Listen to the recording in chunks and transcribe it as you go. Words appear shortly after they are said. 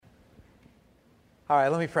All right,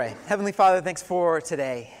 let me pray. Heavenly Father, thanks for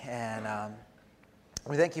today. And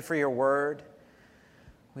we thank you for your word.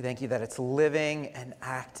 We thank you that it's living and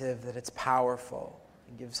active, that it's powerful.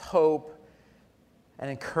 It gives hope and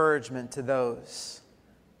encouragement to those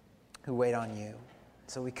who wait on you.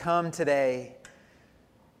 So we come today,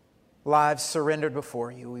 lives surrendered before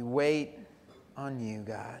you. We wait on you,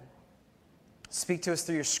 God. Speak to us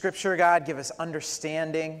through your scripture, God. Give us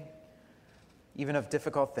understanding, even of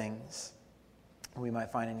difficult things we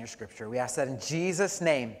might find in your scripture. We ask that in Jesus'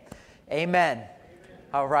 name. Amen. Amen.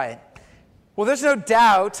 All right. Well, there's no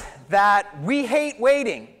doubt that we hate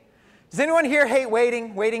waiting. Does anyone here hate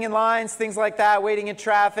waiting? Waiting in lines, things like that, waiting in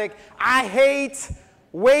traffic. I hate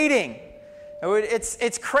waiting.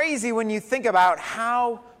 It's crazy when you think about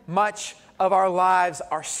how much of our lives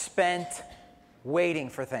are spent waiting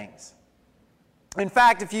for things. In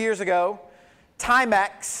fact, a few years ago,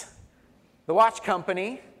 Timex, the watch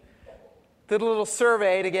company, did a little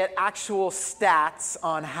survey to get actual stats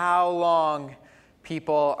on how long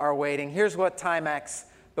people are waiting. Here's what Timex,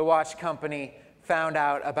 the watch company, found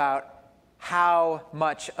out about how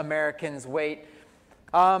much Americans wait.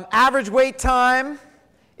 Average wait time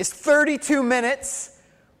is 32 minutes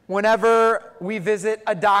whenever we visit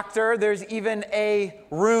a doctor. There's even a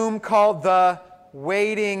room called the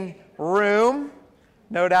waiting room.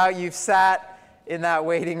 No doubt you've sat in that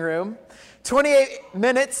waiting room. 28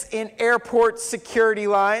 minutes in airport security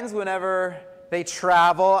lines whenever they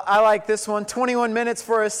travel. I like this one. 21 minutes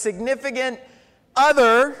for a significant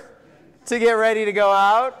other to get ready to go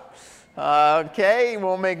out. Okay,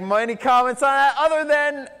 won't make many comments on that. Other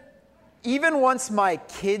than, even once my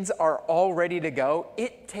kids are all ready to go,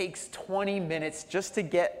 it takes 20 minutes just to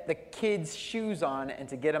get the kids' shoes on and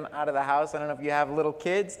to get them out of the house. I don't know if you have little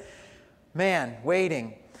kids. Man,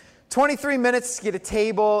 waiting. 23 minutes to get a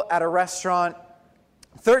table at a restaurant.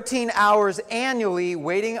 13 hours annually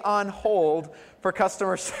waiting on hold for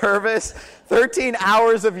customer service. 13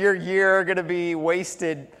 hours of your year are going to be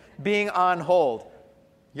wasted being on hold.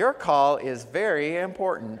 Your call is very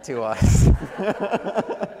important to us.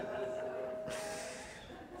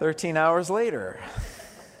 13 hours later.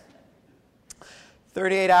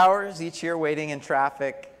 38 hours each year waiting in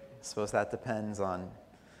traffic. I suppose that depends on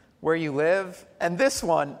where you live. And this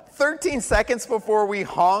one, 13 seconds before we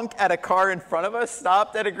honk at a car in front of us,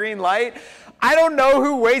 stopped at a green light. I don't know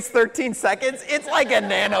who waits 13 seconds. It's like a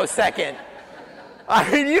nanosecond.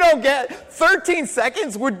 I mean, you don't get, 13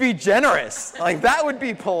 seconds would be generous. Like, that would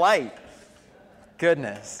be polite.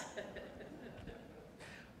 Goodness.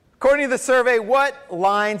 According to the survey, what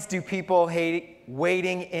lines do people hate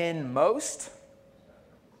waiting in most?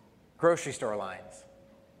 Grocery store lines.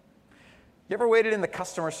 You ever waited in the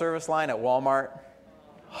customer service line at Walmart?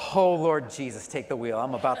 Oh, Lord Jesus, take the wheel.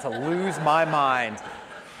 I'm about to lose my mind.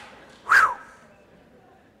 Whew.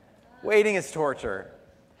 Waiting is torture.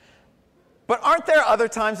 But aren't there other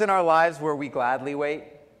times in our lives where we gladly wait?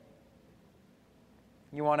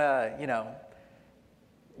 You want to, you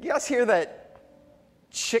guys hear that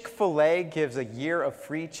Chick-fil-A gives a year of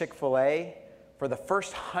free Chick-fil-A for the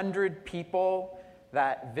first 100 people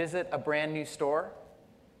that visit a brand new store?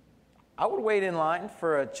 I would wait in line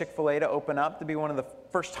for a Chick-fil-A to open up to be one of the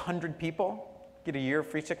first 100 people, get a year of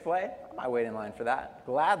free Chick-fil-A. I might wait in line for that,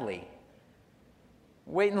 gladly.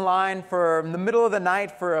 Wait in line for the middle of the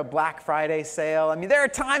night for a Black Friday sale. I mean, there are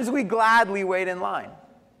times we gladly wait in line.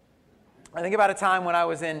 I think about a time when I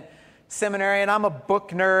was in seminary, and I'm a book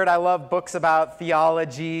nerd. I love books about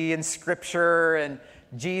theology and scripture and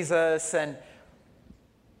Jesus. And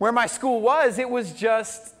where my school was, it was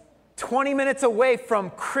just 20 minutes away from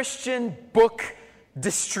Christian book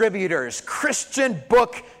distributors,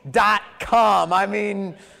 christianbook.com. I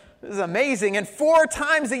mean, this is amazing. And 4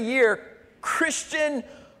 times a year,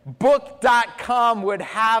 christianbook.com would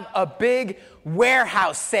have a big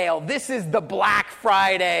warehouse sale. This is the Black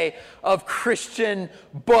Friday of Christian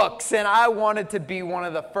books. And I wanted to be one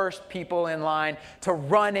of the first people in line to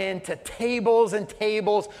run into tables and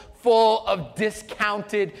tables full of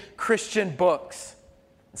discounted Christian books.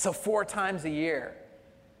 So 4 times a year,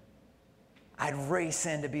 I'd race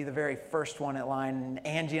in to be the very first one in line. And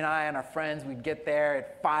Angie and I and our friends, we'd get there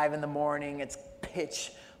at 5 in the morning. It's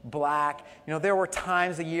pitch black. There were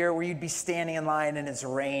times a year where you'd be standing in line and it's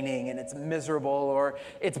raining and it's miserable, or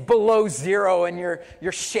it's below zero and you're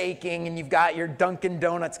shaking and you've got your Dunkin'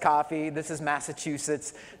 Donuts coffee. This is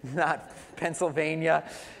Massachusetts, not Pennsylvania.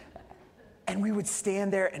 And we would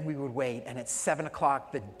stand there and we would wait. And at 7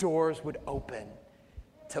 o'clock, the doors would open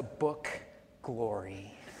to Book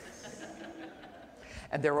Glory.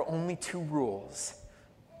 And there were only 2 rules.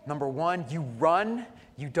 Number 1, you run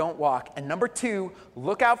you don't walk. And number 2,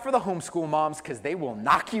 look out for the homeschool moms because they will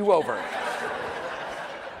knock you over.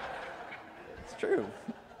 It's true.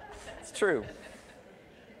 It's true.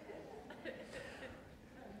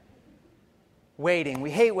 Waiting.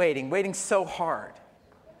 We hate waiting. Waiting's so hard.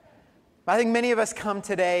 But I think many of us come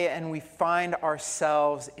today and we find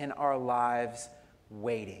ourselves in our lives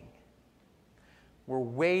waiting. We're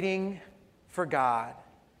waiting for God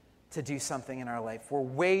to do something in our life. We're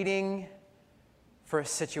waiting for a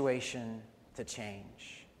situation to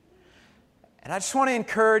change. And I just want to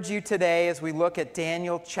encourage you today as we look at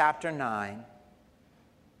Daniel chapter 9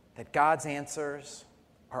 that God's answers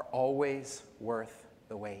are always worth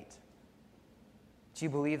the wait. Do you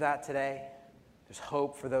believe that today? There's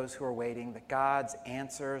hope for those who are waiting, that God's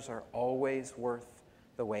answers are always worth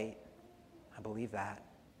the wait. I believe that.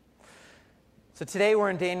 So today we're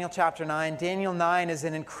in Daniel chapter 9. Daniel 9 is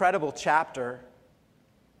an incredible chapter.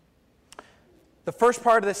 The first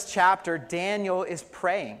part of this chapter, Daniel is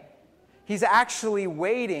praying. He's actually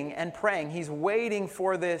waiting and praying. He's waiting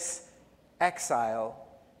for this exile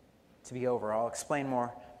to be over. I'll explain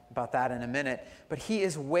more about that in a minute. But he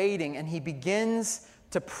is waiting and he begins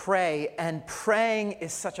to pray, and praying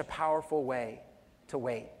is such a powerful way to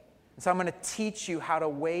wait. And so I'm going to teach you how to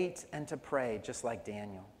wait and to pray just like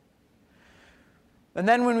Daniel. And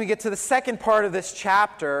then when we get to the second part of this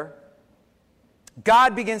chapter,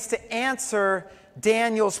 God begins to answer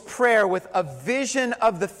Daniel's prayer with a vision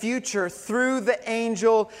of the future through the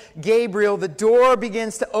angel Gabriel. The door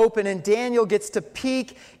begins to open and Daniel gets to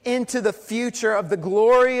peek into the future of the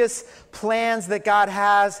glorious plans that God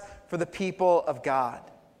has for the people of God.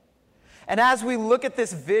 And as we look at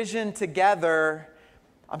this vision together,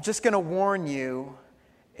 I'm just going to warn you,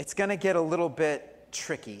 it's going to get a little bit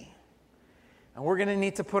tricky. And we're going to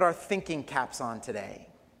need to put our thinking caps on today.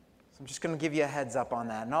 So I'm just going to give you a heads up on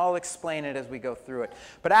that. And I'll explain it as we go through it.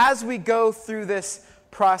 But as we go through this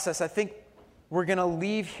process, I think we're going to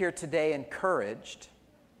leave here today encouraged.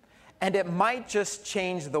 And it might just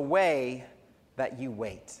change the way that you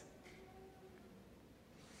wait.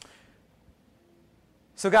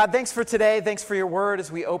 So God, thanks for today. Thanks for your word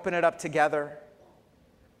as we open it up together.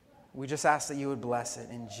 We just ask that you would bless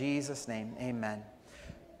it. In Jesus' name, amen.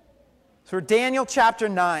 So we're Daniel chapter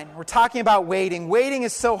 9. We're talking about waiting. Waiting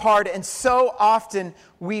is so hard, and so often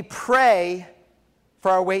we pray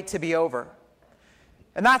for our wait to be over.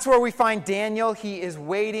 And that's where we find Daniel. He is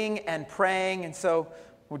waiting and praying. And so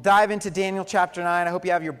we'll dive into Daniel chapter 9. I hope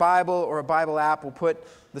you have your Bible or a Bible app. We'll put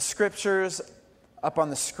the scriptures up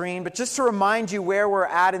on the screen. But just to remind you where we're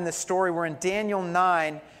at in this story, we're in Daniel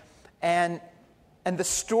 9. And the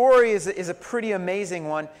story is a pretty amazing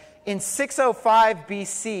one. In 605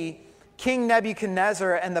 BC, King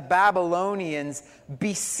Nebuchadnezzar and the Babylonians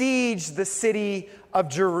besiege the city of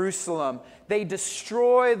Jerusalem. They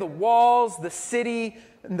destroy the walls, the city,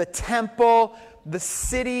 and the temple. The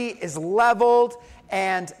city is leveled,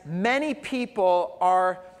 and many people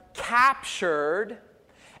are captured,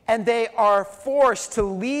 and they are forced to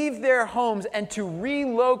leave their homes and to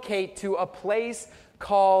relocate to a place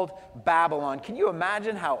called Babylon. Can you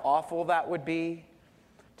imagine how awful that would be?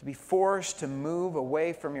 To be forced to move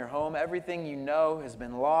away from your home. Everything you know has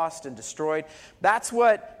been lost and destroyed. That's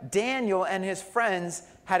what Daniel and his friends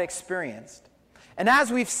had experienced. And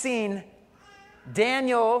as we've seen,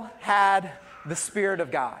 Daniel had the Spirit of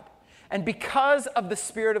God. And because of the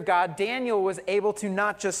Spirit of God, Daniel was able to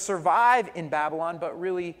not just survive in Babylon, but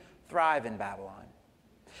really thrive in Babylon.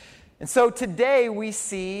 And so today we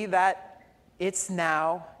see that it's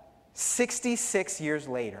now 66 years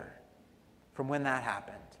later from when that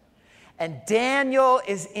happened. And Daniel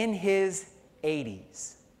is in his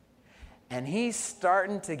 80s. And he's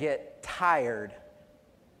starting to get tired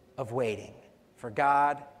of waiting for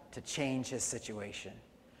God to change his situation.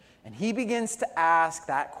 And he begins to ask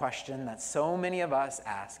that question that so many of us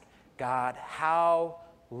ask: God, how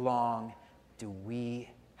long do we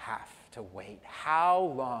have to wait? How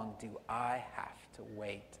long do I have to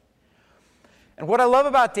wait? And what I love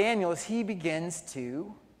about Daniel is he begins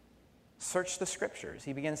to search the scriptures.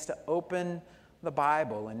 He begins to open the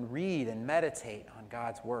Bible and read and meditate on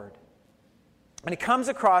God's word. And he comes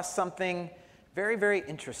across something very, very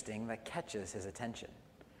interesting that catches his attention.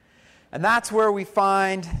 And that's where we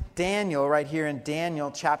find Daniel right here in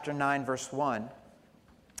Daniel chapter 9, verse 1.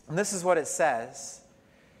 And this is what it says.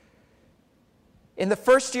 In the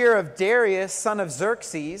first year of Darius, son of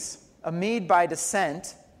Xerxes, a Mede by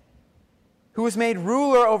descent, who was made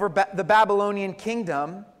ruler over the Babylonian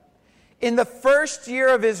kingdom, In the first year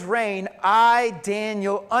of his reign, I,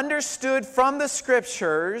 Daniel, understood from the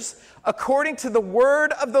scriptures, according to the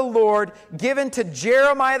word of the Lord given to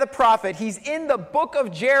Jeremiah the prophet. He's in the book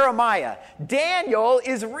of Jeremiah. Daniel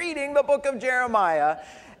is reading the book of Jeremiah.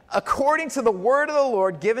 According to the word of the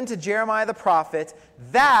Lord given to Jeremiah the prophet,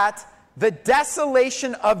 that the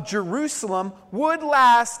desolation of Jerusalem would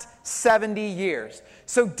last 70 years.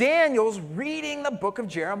 So Daniel's reading the book of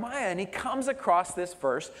Jeremiah, and he comes across this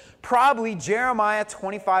verse, probably Jeremiah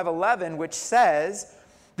 25:11, which says,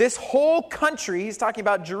 this whole country, he's talking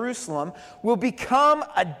about Jerusalem, will become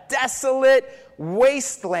a desolate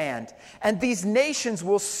wasteland, and these nations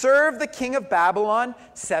will serve the king of Babylon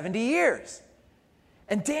 70 years.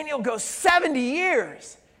 And Daniel goes, 70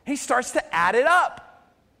 years. And he starts to add it up.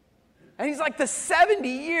 And he's like, the 70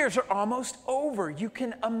 years are almost over. You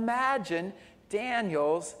can imagine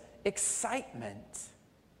Daniel's excitement.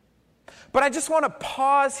 But I just want to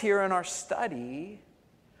pause here in our study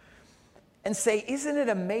and say, isn't it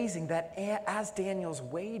amazing that as Daniel's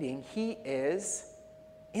waiting, he is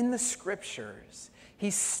in the scriptures.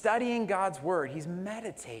 He's studying God's word. He's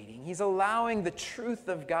meditating. He's allowing the truth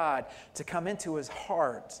of God to come into his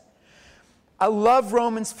heart. I love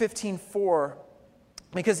Romans 15:4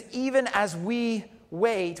 because even as we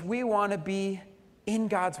wait, we want to be in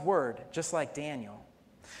God's word, just like Daniel.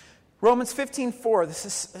 Romans 15:4, this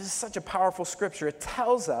is such a powerful scripture. It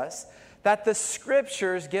tells us that the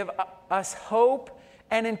scriptures give us hope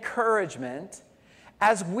and encouragement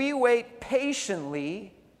as we wait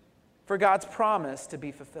patiently for God's promise to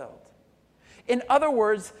be fulfilled. In other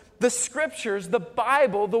words, the scriptures, the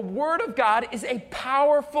Bible, the Word of God is a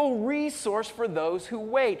powerful resource for those who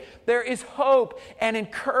wait. There is hope and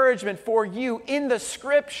encouragement for you in the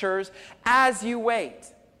scriptures as you wait.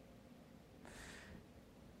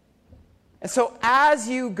 And so as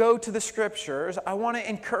you go to the scriptures, I want to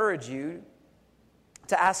encourage you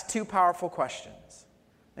to ask two powerful questions.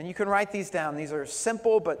 And you can write these down. These are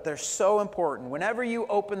simple, but they're so important. Whenever you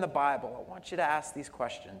open the Bible, I want you to ask these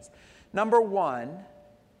questions. Number one,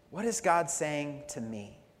 what is God saying to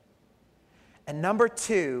me? And number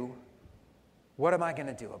two, what am I going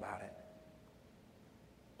to do about it?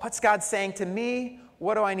 What's God saying to me?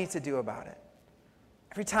 What do I need to do about it?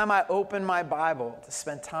 Every time I open my Bible to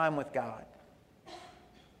spend time with God,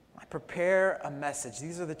 I prepare a message.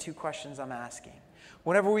 These are the two questions I'm asking.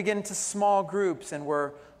 Whenever we get into small groups and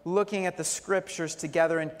we're looking at the scriptures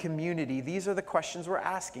together in community, these are the questions we're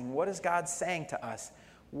asking. What is God saying to us?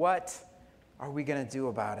 What are we going to do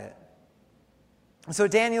about it? And so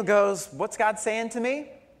Daniel goes, what's God saying to me?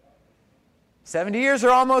 70 years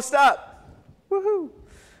are almost up. Woohoo!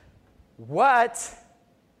 What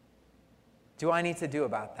do I need to do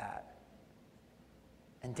about that?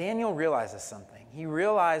 And Daniel realizes something. He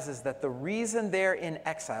realizes that the reason they're in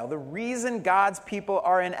exile, the reason God's people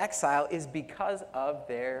are in exile is because of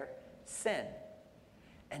their sin.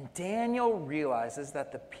 And Daniel realizes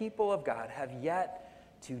that the people of God have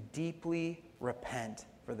yet to deeply repent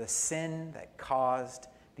for the sin that caused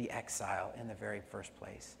the exile in the very first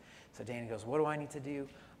place. So Daniel goes, what do I need to do?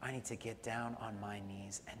 I need to get down on my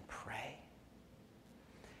knees and pray.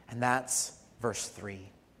 And that's verse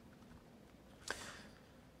 3.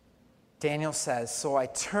 Daniel says, so I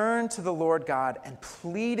turned to the Lord God and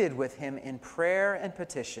pleaded with him in prayer and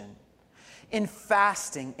petition, in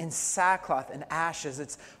fasting, in sackcloth and ashes.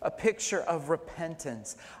 It's a picture of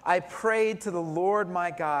repentance. I prayed to the Lord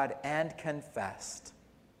my God and confessed.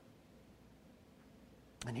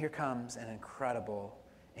 And here comes an incredible,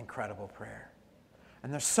 incredible prayer.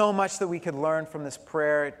 And there's so much that we could learn from this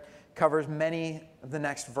prayer. It covers many of the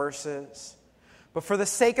next verses. But for the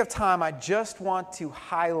sake of time, I just want to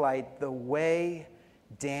highlight the way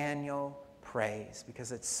Daniel prays,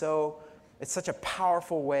 because it's such a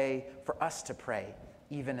powerful way for us to pray,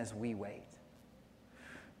 even as we wait.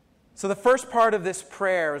 So the first part of this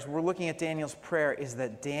prayer, as we're looking at Daniel's prayer, is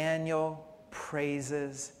that Daniel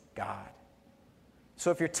praises God.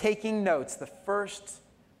 So if you're taking notes, the first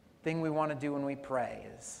thing we want to do when we pray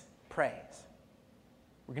is praise.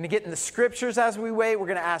 We're going to get in the scriptures as we wait. We're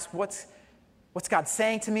going to ask, what's God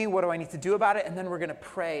saying to me? What do I need to do about it? And then we're going to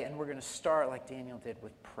pray, and we're going to start like Daniel did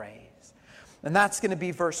with praise. And that's going to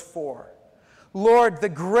be verse 4. Lord, the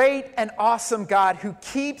great and awesome God who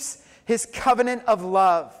keeps his covenant of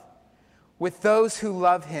love with those who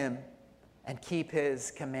love him and keep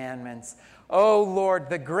his commandments. Oh, Lord,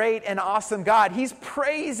 the great and awesome God. He's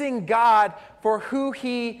praising God for who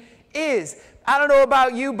he is. I don't know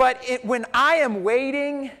about you, but when I am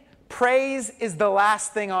waiting, praise is the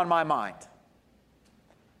last thing on my mind.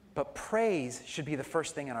 But praise should be the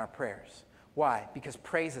first thing in our prayers. Why? Because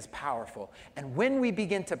praise is powerful. And when we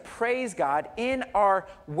begin to praise God in our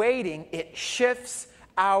waiting, it shifts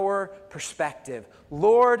our perspective.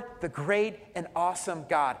 Lord, the great and awesome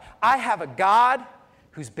God. I have a God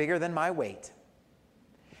who's bigger than my wait.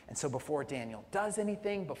 And so before Daniel does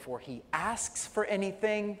anything, before he asks for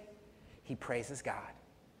anything, he praises God.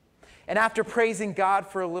 And after praising God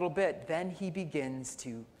for a little bit, then he begins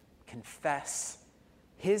to confess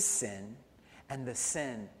his sin and the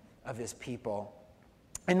sin of his people.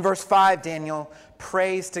 In verse 5, Daniel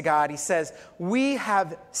prays to God. He says, "We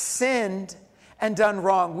have sinned and done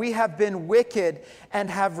wrong. We have been wicked and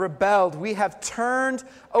have rebelled. We have turned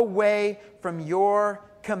away from your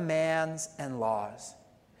commands and laws."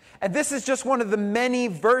 And this is just one of the many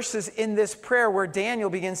verses in this prayer where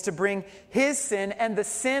Daniel begins to bring his sin and the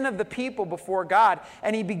sin of the people before God.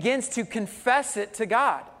 And he begins to confess it to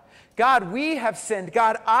God. God, we have sinned.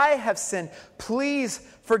 God, I have sinned. Please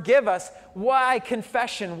forgive us. Why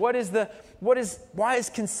confession? Why is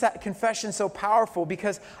confession so powerful?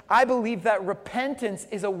 Because I believe that repentance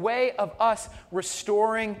is a way of us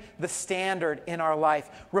restoring the standard in our life.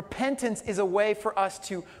 Repentance is a way for us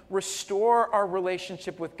to restore our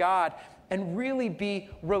relationship with God and really be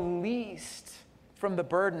released from the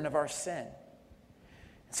burden of our sin.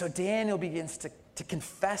 So Daniel begins to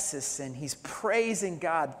confess his sin. He's praising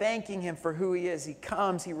God, thanking him for who he is. He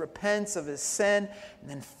comes, he repents of his sin, and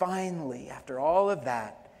then finally, after all of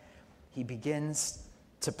that, he begins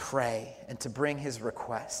to pray and to bring his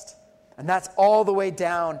request. And that's all the way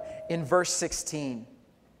down in verse 16.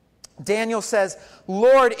 Daniel says,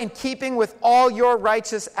 "Lord, in keeping with all your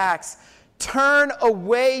righteous acts, turn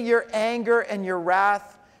away your anger and your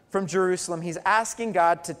wrath from Jerusalem." He's asking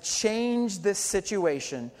God to change this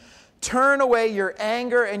situation. Turn away your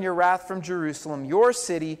anger and your wrath from Jerusalem, your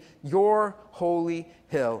city, your holy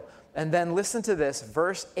hill. And then listen to this,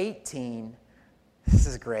 verse 18. This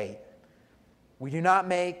is great. "We do not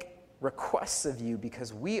make requests of you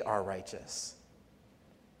because we are righteous,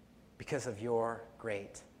 because of your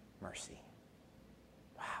great mercy."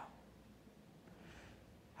 Wow.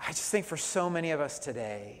 I just think for so many of us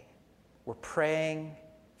today, we're praying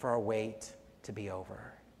for our wait to be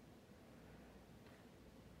over.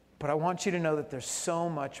 But I want you to know that there's so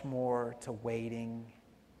much more to waiting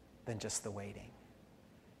than just the waiting,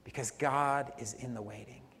 because God is in the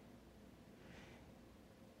waiting.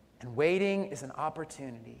 And waiting is an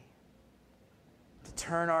opportunity to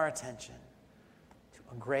turn our attention to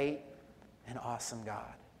a great and awesome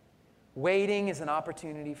God. Waiting is an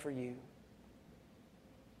opportunity for you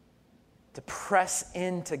to press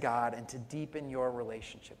into God and to deepen your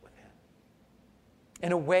relationship with him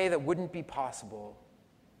in a way that wouldn't be possible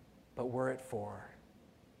but were it for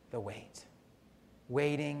the wait.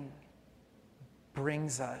 Waiting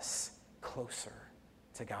brings us closer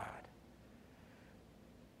to God.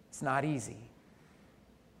 It's not easy.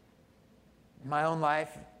 In my own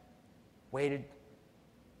life, waited.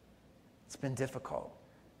 It's been difficult.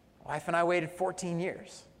 My wife and I waited 14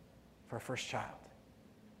 years for our first child.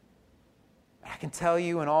 I can tell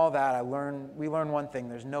you in all that, we learned one thing: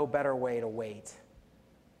 there's no better way to wait,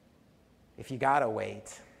 if you gotta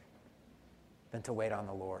wait, than to wait on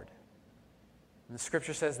the Lord. And the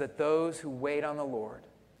scripture says that those who wait on the Lord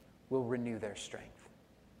will renew their strength.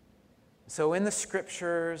 So in the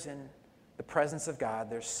scriptures and the presence of God,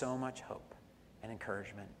 there's so much hope and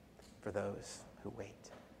encouragement for those who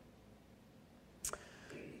wait.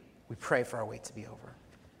 We pray for our wait to be over.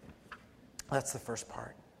 That's the first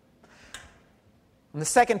part. In the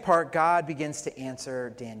second part, God begins to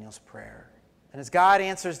answer Daniel's prayer. And as God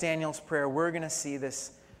answers Daniel's prayer, we're going to see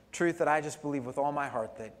this truth that I just believe with all my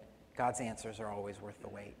heart, that God's answers are always worth the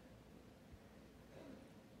wait.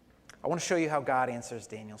 I want to show you how God answers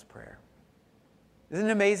Daniel's prayer. Isn't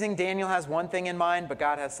it amazing? Daniel has one thing in mind, but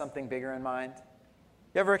God has something bigger in mind.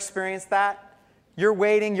 You ever experienced that? You're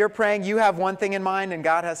waiting, you're praying, you have one thing in mind, and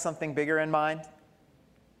God has something bigger in mind.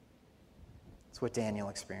 That's what Daniel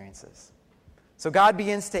experiences. So God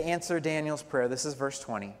begins to answer Daniel's prayer. This is verse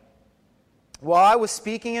 20. "While I was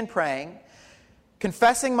speaking and praying,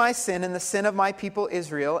 confessing my sin and the sin of my people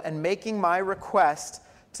Israel, and making my request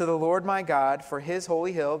to the Lord my God for his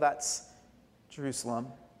holy hill," that's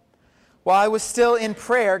Jerusalem. "While I was still in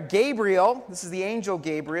prayer, Gabriel," this is the angel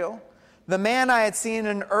Gabriel, "the man I had seen in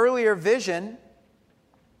an earlier vision,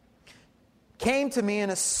 came to me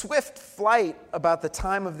in a swift flight about the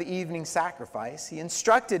time of the evening sacrifice. He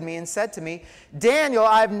instructed me and said to me, 'Daniel,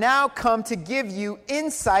 I have now come to give you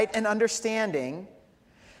insight and understanding.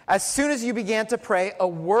 As soon as you began to pray, a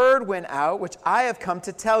word went out, which I have come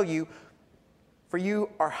to tell you, for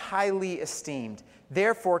you are highly esteemed.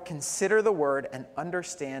 Therefore, consider the word and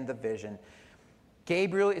understand the vision.'"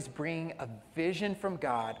 Gabriel is bringing a vision from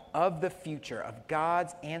God of the future, of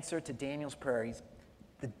God's answer to Daniel's prayer.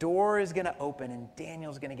 The door is going to open, and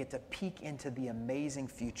Daniel's going to get to peek into the amazing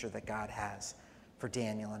future that God has for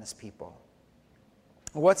Daniel and his people.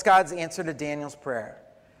 What's God's answer to Daniel's prayer?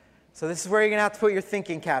 So this is where you're going to have to put your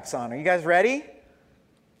thinking caps on. Are you guys ready?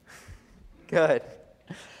 Good.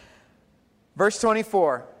 Verse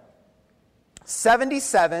 24.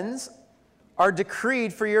 77s are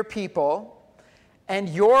decreed for your people and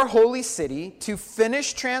your holy city to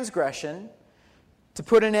finish transgression, to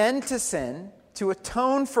put an end to sin, to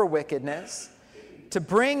atone for wickedness, to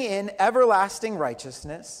bring in everlasting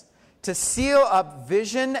righteousness, to seal up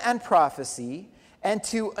vision and prophecy, and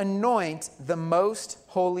to anoint the most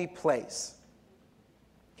holy place.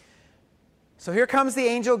 So here comes the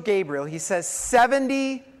angel Gabriel. He says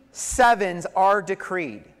 77s are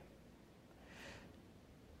decreed.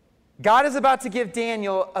 God is about to give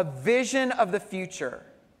Daniel a vision of the future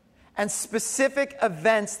and specific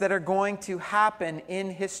events that are going to happen in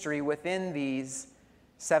history within these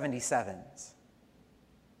 77s.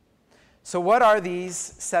 So what are these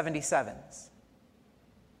 77s?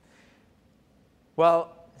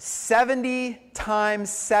 Well, 70 times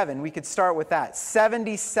 7, we could start with that.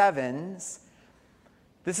 77s.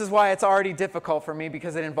 This is why it's already difficult for me,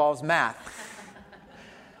 because it involves math.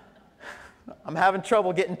 I'm having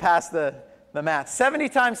trouble getting past the math. 70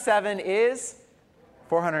 times 7 is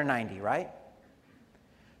 490, right?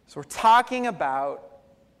 So we're talking about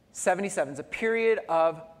 77s, a period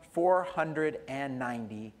of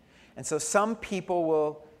 490. And so some people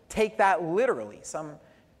will take that literally. Some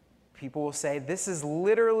people will say this is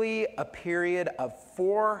literally a period of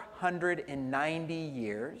 490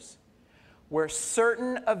 years where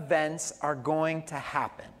certain events are going to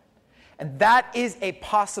happen. And that is a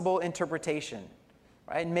possible interpretation,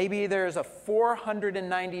 right? Maybe there's a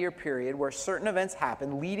 490-year period where certain events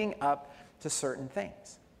happen leading up to certain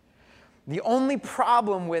things. The only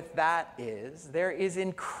problem with that is there is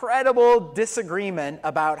incredible disagreement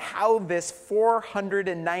about how this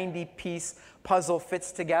 490-piece puzzle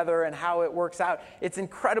fits together and how it works out. It's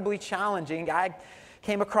incredibly challenging. I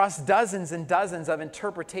came across dozens and dozens of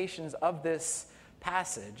interpretations of this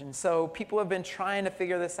passage. And so people have been trying to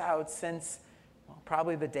figure this out since, well,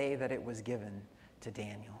 probably the day that it was given to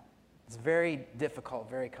Daniel. It's very difficult,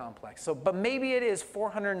 very complex. But maybe it is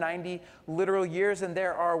 490 literal years, and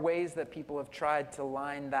there are ways that people have tried to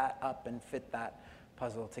line that up and fit that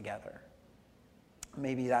puzzle together.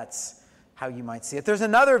 Maybe that's how you might see it. There's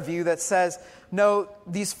another view that says, no,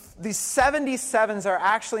 these 77s are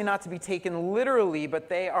actually not to be taken literally, but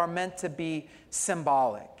they are meant to be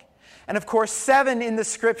symbolic. And of course, 7 in the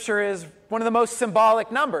scripture is one of the most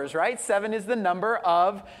symbolic numbers, right? 7 is the number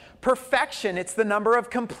of perfection. It's the number of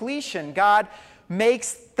completion. God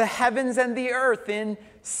makes the heavens and the earth in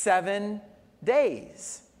 7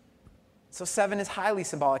 days. So 7 is highly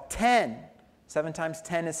symbolic. 10. 7 times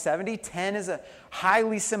 10 is 70. 10 is a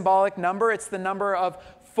highly symbolic number. It's the number of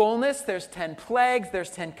fullness. There's 10 plagues. There's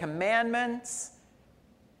 10 commandments.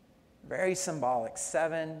 Very symbolic.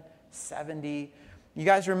 7, 70. You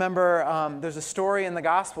guys remember there's a story in the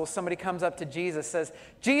Gospel. Somebody comes up to Jesus, says,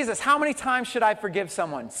 Jesus, how many times should I forgive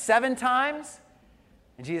someone? 7 times?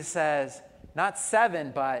 And Jesus says, not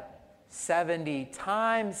 7, but 70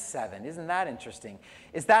 times 7. Isn't that interesting?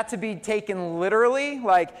 Is that to be taken literally?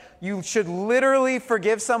 Like you should literally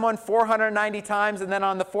forgive someone 490 times, and then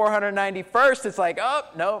on the 491st, it's like, oh,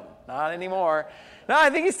 no, not anymore. No,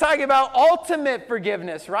 I think he's talking about ultimate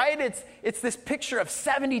forgiveness, right? It's this picture of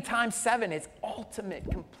 70 times 7. It's ultimate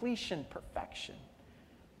completion, perfection.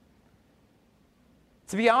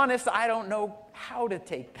 To be honest, I don't know how to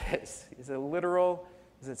take this. Is it literal?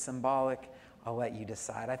 Is it symbolic? I'll let you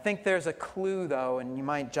decide. I think there's a clue, though, and you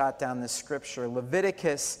might jot down this scripture.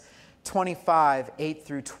 Leviticus 25, 8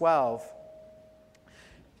 through 12.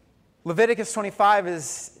 Leviticus 25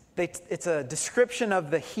 it's a description of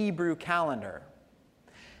the Hebrew calendar.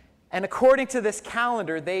 And according to this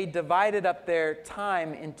calendar, they divided up their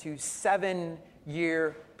time into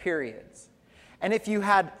 7-year periods. And if you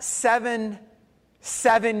had 7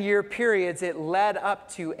 7-year periods, it led up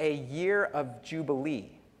to a year of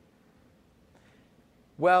Jubilee.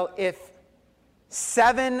 Well, if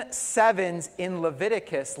 7 sevens in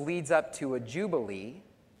Leviticus leads up to a Jubilee,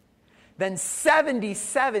 then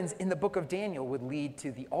 77s in the book of Daniel would lead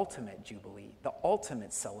to the ultimate Jubilee, the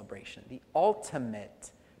ultimate celebration, the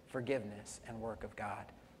ultimate forgiveness and work of God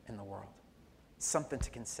in the world. Something to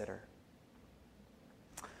consider.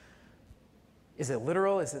 Is it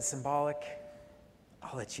literal? Is it symbolic?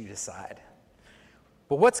 I'll let you decide.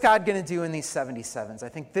 But what's God going to do in these 77s? I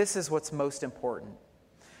think this is what's most important.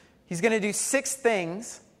 He's going to do 6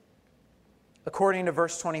 things according to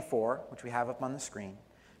verse 24, which we have up on the screen.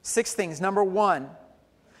 6 things. Number 1,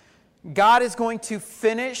 God is going to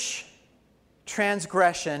finish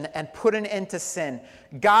transgression and put an end to sin.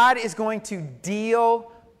 God is going to deal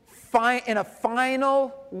in a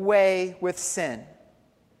final way with sin.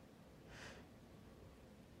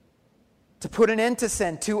 To put an end to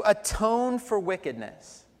sin, to atone for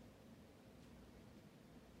wickedness.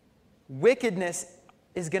 Wickedness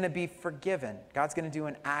is going to be forgiven. God's going to do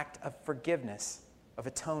an act of forgiveness, of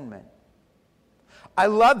atonement. I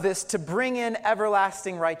love this, to bring in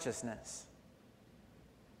everlasting righteousness.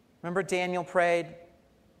 Remember Daniel prayed,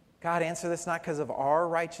 God, answer this not because of our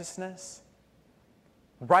righteousness.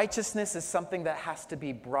 Righteousness is something that has to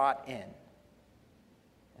be brought in.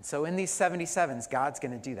 And so in these 77s, God's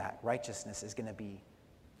going to do that. Righteousness is going to be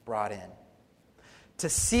brought in. To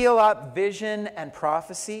seal up vision and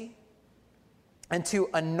prophecy, and to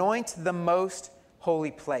anoint the most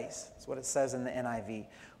holy place. That's what it says in the NIV.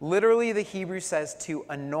 Literally, the Hebrew says to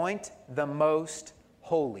anoint the most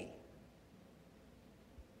holy.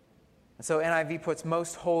 And so NIV puts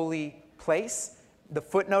most holy place. The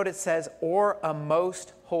footnote, it says, or a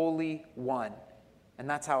most holy one. And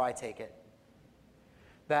that's how I take it.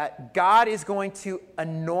 That God is going to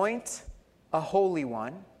anoint a holy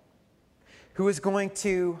one who is going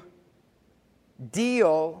to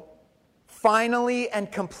deal finally and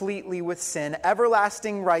completely with sin.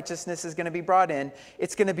 Everlasting righteousness is going to be brought in.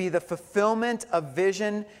 It's going to be the fulfillment of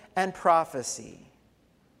vision and prophecy.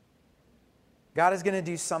 God is going to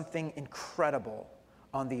do something incredible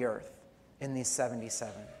on the earth in these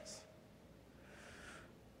 77s.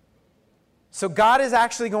 So God is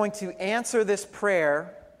actually going to answer this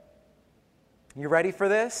prayer. You ready for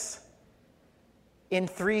this? In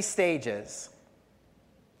 3 stages.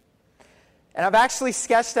 And I've actually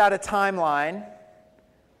sketched out a timeline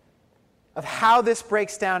of how this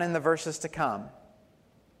breaks down in the verses to come.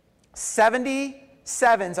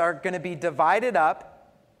 77s are going to be divided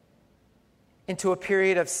up into a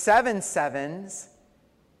period of 7 sevens,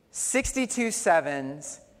 62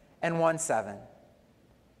 sevens, and 1 7.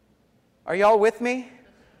 Are y'all with me?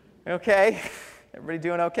 Okay? Everybody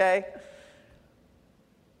doing okay?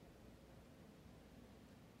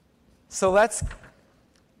 So let's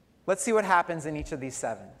see what happens in each of these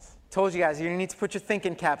 7s. Told you guys, you need to put your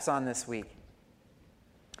thinking caps on this week.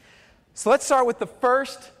 So let's start with the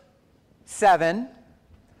first 7,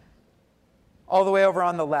 all the way over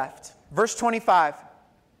on the left. Verse 25.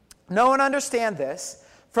 Know and understand this.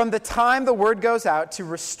 From the time the word goes out to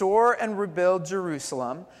restore and rebuild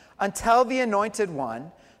Jerusalem until the Anointed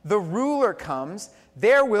One, the ruler comes,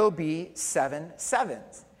 there will be 7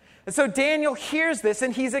 sevens. And so Daniel hears this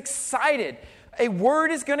and he's excited. A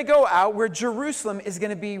word is going to go out where Jerusalem is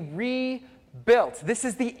going to be rebuilt. This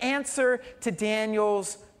is the answer to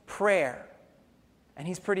Daniel's prayer. And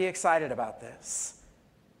he's pretty excited about this.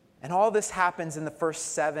 And all this happens in the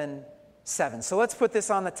first 7 sevens. So let's put this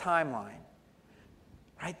on the timeline.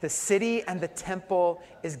 Right? The city and the temple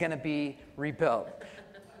is going to be rebuilt.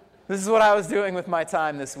 This is what I was doing with my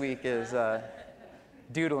time this week, is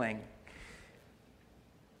doodling.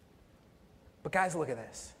 But guys, look at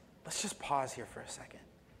this. Let's just pause here for a second.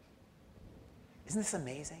 Isn't this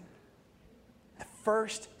amazing? The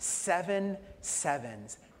first 7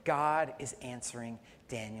 sevens, God is answering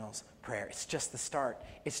Daniel's prayer. It's just the start.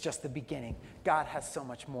 It's just the beginning. God has so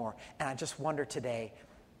much more. And I just wonder today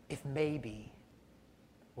if maybe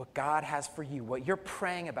what God has for you, what you're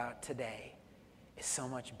praying about today, is so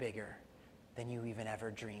much bigger than you even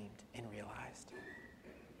ever dreamed and realized.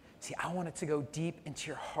 See, I want it to go deep into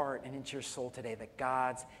your heart and into your soul today that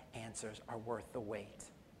God's answers are worth the wait.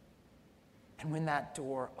 And when that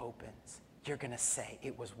door opens, you're going to say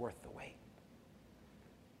it was worth the wait.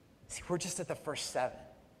 See, we're just at the first 7.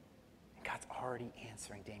 And God's already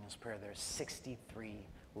answering Daniel's prayer. There's 63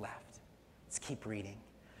 left. Let's keep reading.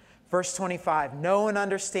 Verse 25, know and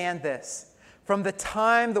understand this. From the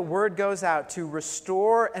time the word goes out to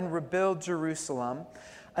restore and rebuild Jerusalem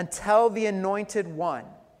until the Anointed One.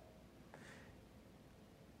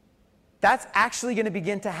 That's actually going to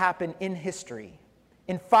begin to happen in history.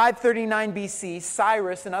 In 539 BC,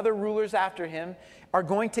 Cyrus and other rulers after him are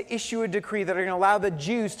going to issue a decree that are going to allow the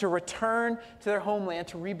Jews to return to their homeland,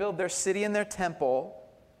 to rebuild their city and their temple.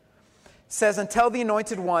 It says, until the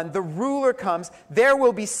Anointed One, the ruler comes, there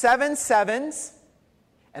will be 7 sevens,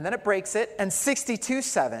 and then it breaks it, and 62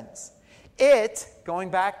 sevens. It,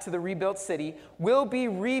 going back to the rebuilt city, will be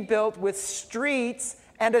rebuilt with streets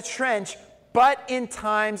and a trench but in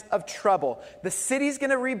times of trouble. The city's going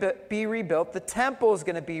to be rebuilt. The temple is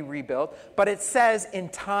going to be rebuilt. But it says in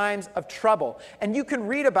times of trouble. And you can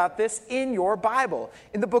read about this in your Bible.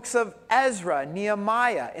 In the books of Ezra,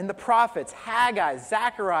 Nehemiah, in the prophets, Haggai,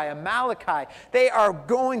 Zechariah, Malachi. They are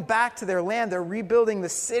going back to their land. They're rebuilding the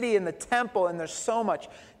city and the temple. And there's so much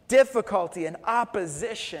difficulty and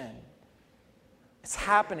opposition. It's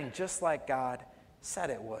happening just like God said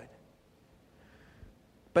it would.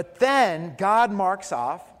 But then God marks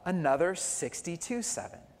off another 62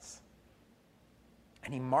 sevens.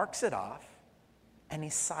 And he marks it off, and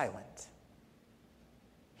he's silent.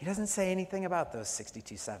 He doesn't say anything about those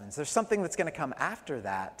 62 sevens. There's something that's going to come after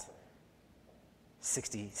that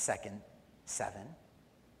 62nd seven.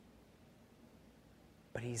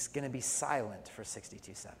 But he's going to be silent for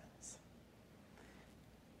 62 sevens.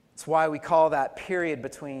 It's why we call that period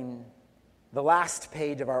between the last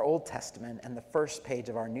page of our Old Testament and the first page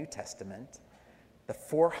of our New Testament, the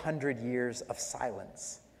 400 years of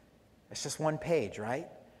silence. It's just one page, right?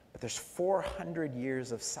 But there's 400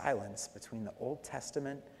 years of silence between the Old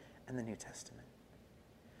Testament and the New Testament.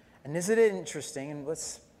 And isn't it interesting? And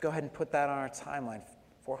let's go ahead and put that on our timeline.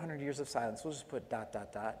 400 years of silence. We'll just put ... Don't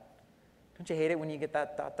you hate it when you get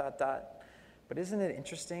that ... But isn't it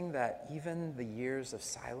interesting that even the years of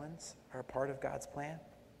silence are a part of God's plan?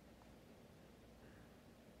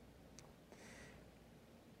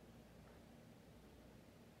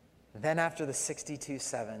 Then after the 62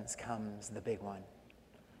 sevens comes the big one,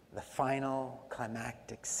 the final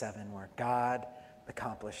climactic seven where God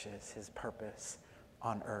accomplishes his purpose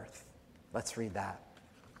on earth. Let's read that.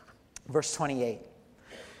 Verse 28.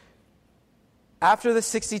 After the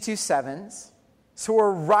 62 sevens, so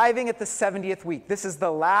we're arriving at the 70th week. This is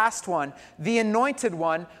the last one, the anointed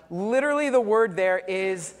one. Literally the word there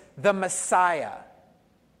is the Messiah.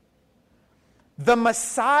 The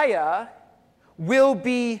Messiah will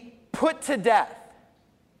be put to death,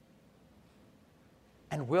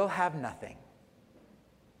 and we'll have nothing.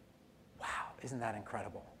 Wow, isn't that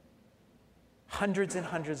incredible? Hundreds and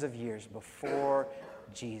hundreds of years before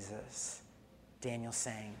Jesus,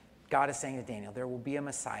 God is saying to Daniel, there will be a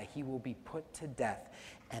Messiah. He will be put to death,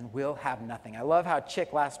 and we'll have nothing. I love how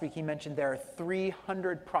Chick last week, he mentioned there are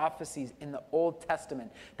 300 prophecies in the Old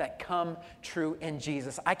Testament that come true in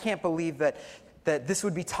Jesus. I can't believe that this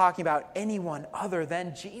would be talking about anyone other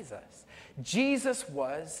than Jesus. Jesus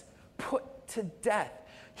was put to death.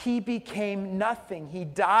 He became nothing. He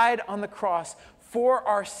died on the cross for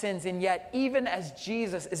our sins, and yet even as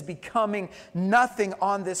Jesus is becoming nothing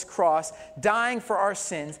on this cross, dying for our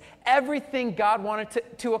sins, everything God wanted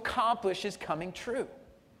to accomplish is coming true.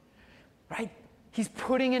 Right? He's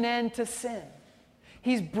putting an end to sin.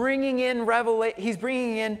 He's bringing in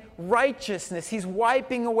righteousness. He's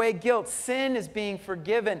wiping away guilt. Sin is being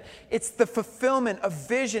forgiven. It's the fulfillment of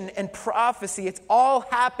vision and prophecy. It's all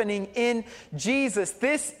happening in Jesus.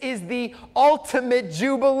 This is the ultimate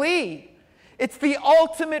jubilee. It's the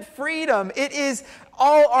ultimate freedom. It is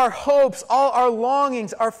all our hopes, all our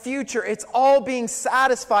longings, our future. It's all being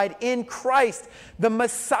satisfied in Christ. The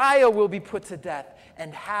Messiah will be put to death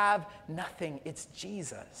and have nothing. It's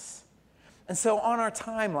Jesus. And so on our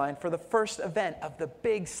timeline for the first event of the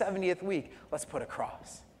big 70th week, let's put a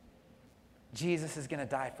cross. Jesus is going to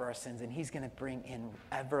die for our sins, and he's going to bring in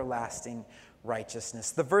everlasting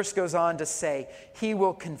righteousness. The verse goes on to say, he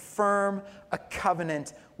will confirm a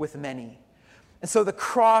covenant with many. And so the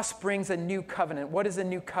cross brings a new covenant. What is a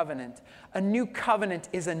new covenant? A new covenant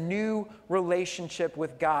is a new relationship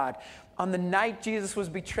with God. On the night Jesus was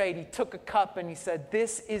betrayed, he took a cup and he said,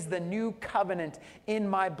 this is the new covenant in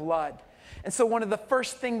my blood. And so one of the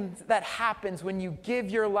first things that happens when you give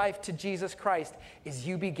your life to Jesus Christ is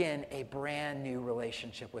you begin a brand new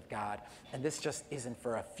relationship with God. And this just isn't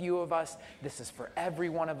for a few of us. This is for every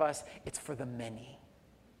one of us. It's for the many.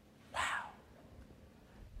 Wow.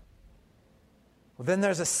 Well, then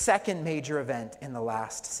there's a second major event in the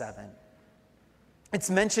last seven. It's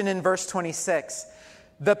mentioned in verse 26.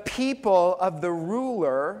 The people of the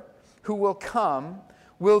ruler who will come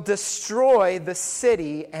will destroy the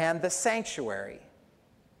city and the sanctuary.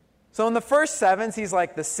 So in the first sevens, he's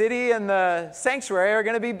like, the city and the sanctuary are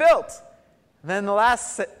going to be built. And then the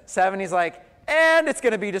last seven, he's like, and it's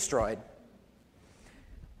going to be destroyed.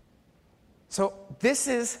 So this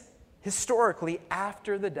is historically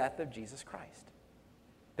after the death of Jesus Christ.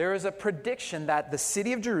 There is a prediction that the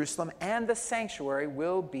city of Jerusalem and the sanctuary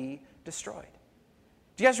will be destroyed.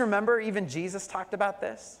 Do you guys remember even Jesus talked about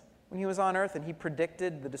this when he was on earth, and he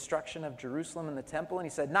predicted the destruction of Jerusalem and the temple, and he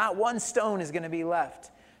said, not one stone is going to be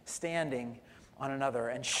left standing on another.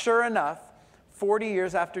 And sure enough, 40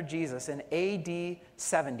 years after Jesus, in AD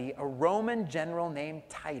 70, a Roman general named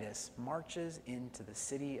Titus marches into the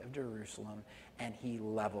city of Jerusalem and he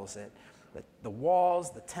levels it. The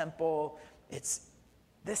walls, the temple,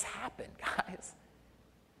 this happened, guys.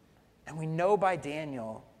 And we know by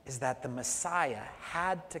Daniel is that the Messiah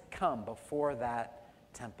had to come before that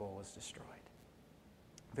temple was destroyed.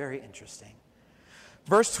 Very interesting.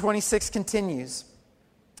 Verse 26 continues.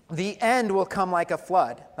 The end will come like a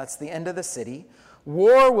flood. That's the end of the city.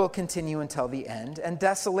 War will continue until the end, and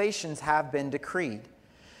desolations have been decreed.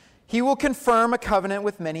 He will confirm a covenant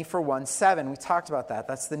with many for 1/7. We talked about that.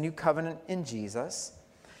 That's the new covenant in Jesus.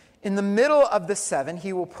 In the middle of the 7,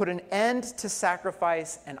 he will put an end to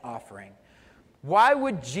sacrifice and offering. Why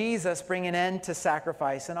would Jesus bring an end to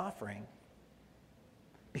sacrifice and offering?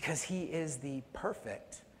 Because he is the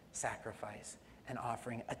perfect sacrifice and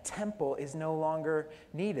offering. A temple is no longer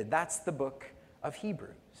needed. That's the book of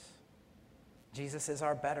Hebrews. Jesus is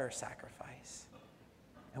our better sacrifice.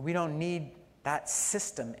 And we don't need that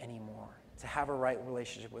system anymore to have a right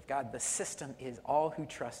relationship with God. The system is all who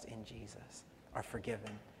trust in Jesus are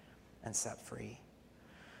forgiven and set free.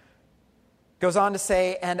 Goes on to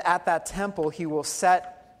say, and at that temple he will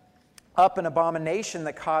set up an abomination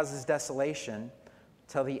that causes desolation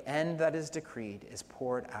till the end that is decreed is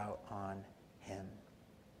poured out on him.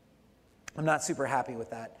 I'm not super happy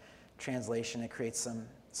with that translation. It creates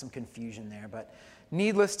some confusion there. But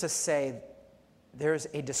needless to say, there's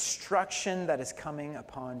a destruction that is coming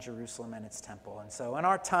upon Jerusalem and its temple. And so in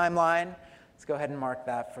our timeline, let's go ahead and mark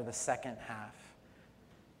that for the second half.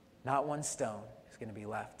 Not one stone is going to be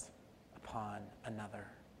left upon another.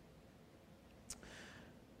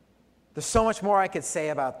 There's so much more I could say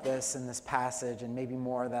about this in this passage, and maybe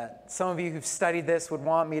more that some of you who've studied this would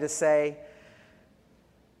want me to say.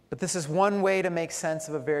 But this is one way to make sense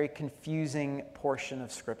of a very confusing portion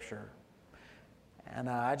of Scripture. And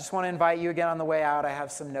I just want to invite you again on the way out. I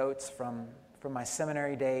have some notes from my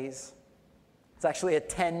seminary days. It's actually a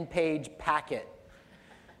 10-page packet.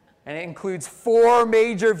 And it includes 4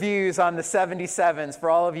 major views on the 77s for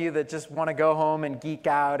all of you that just want to go home and geek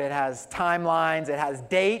out. It has timelines. It has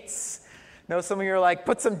dates. I know some of you are like,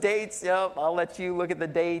 put some dates. Yep, I'll let you look at the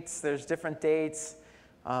dates. There's different dates.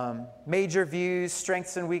 Major views,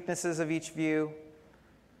 strengths and weaknesses of each view.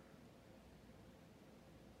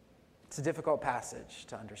 It's a difficult passage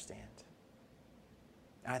to understand.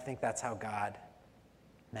 And I think that's how God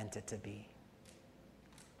meant it to be.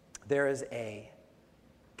 There is a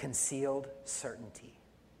concealed certainty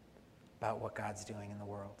about what God's doing in the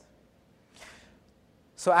world.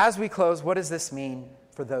 So as we close, what does this mean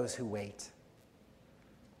for those who wait?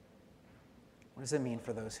 What does it mean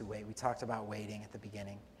for those who wait? We talked about waiting at the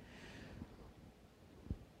beginning.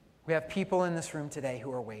 We have people in this room today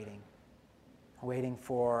who are waiting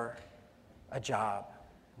for a job,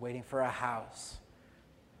 waiting for a house,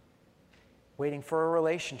 waiting for a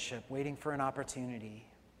relationship, waiting for an opportunity.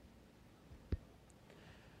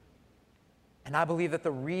 And I believe that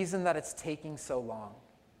the reason that it's taking so long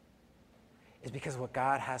is because what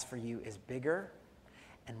God has for you is bigger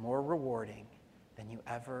and more rewarding than you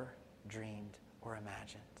ever dreamed or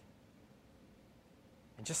imagined.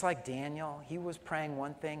 And just like Daniel, he was praying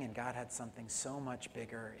one thing and God had something so much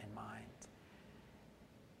bigger in mind.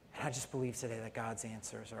 And I just believe today that God's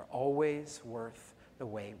answers are always worth the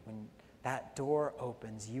wait. When that door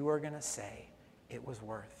opens, you are going to say, it was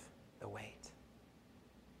worth the wait.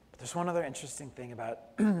 But there's one other interesting thing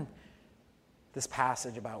about this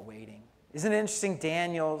passage about waiting. Isn't it interesting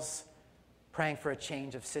Daniel's praying for a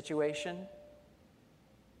change of situation?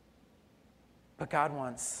 But God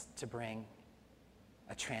wants to bring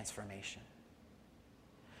a transformation.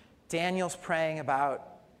 Daniel's praying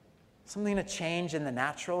about something to change in the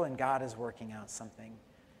natural, and God is working out something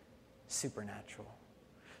supernatural.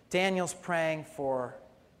 Daniel's praying for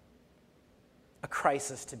a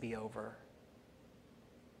crisis to be over,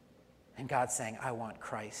 and God's saying, I want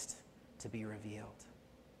Christ to be revealed.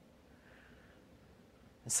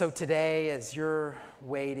 And so today, as you're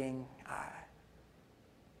waiting,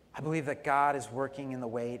 I believe that God is working in the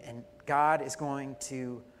wait, and God is going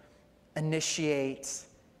to initiate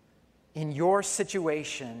in your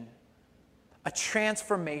situation a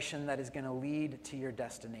transformation that is going to lead to your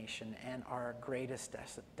destination. And our greatest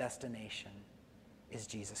destination is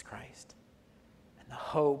Jesus Christ and the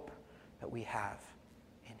hope that we have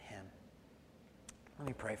in him. Let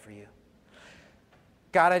me pray for you.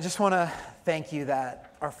 God, I just want to thank you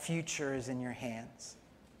that our future is in your hands.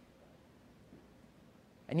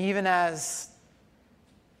 And even as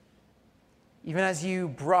you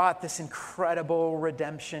brought this incredible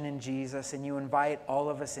redemption in Jesus and you invite all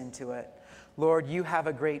of us into it, Lord, you have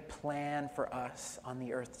a great plan for us on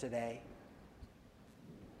the earth today.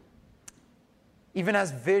 Even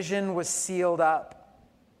as vision was sealed up,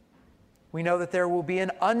 we know that there will be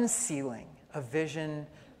an unsealing of vision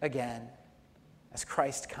again as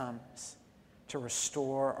Christ comes to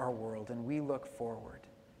restore our world. And we look forward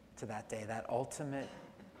to that day, that ultimate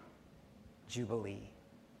jubilee.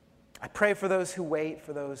 I pray for those who wait,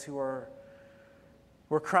 for those who are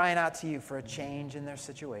crying out to you for a change in their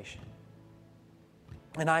situation.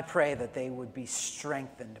 And I pray that they would be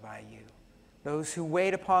strengthened by you. Those who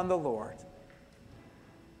wait upon the Lord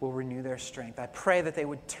will renew their strength. I pray that they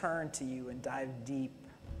would turn to you and dive deep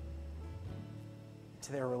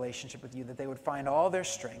to their relationship with you, that they would find all their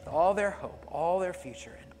strength, all their hope, all their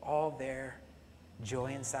future, and all their joy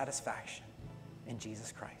and satisfaction in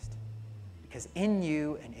Jesus Christ. Because in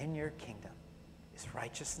you and in your kingdom is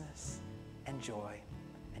righteousness and joy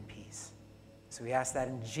and peace. So we ask that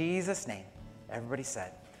in Jesus' name. Everybody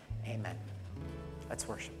said, amen. Let's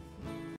worship.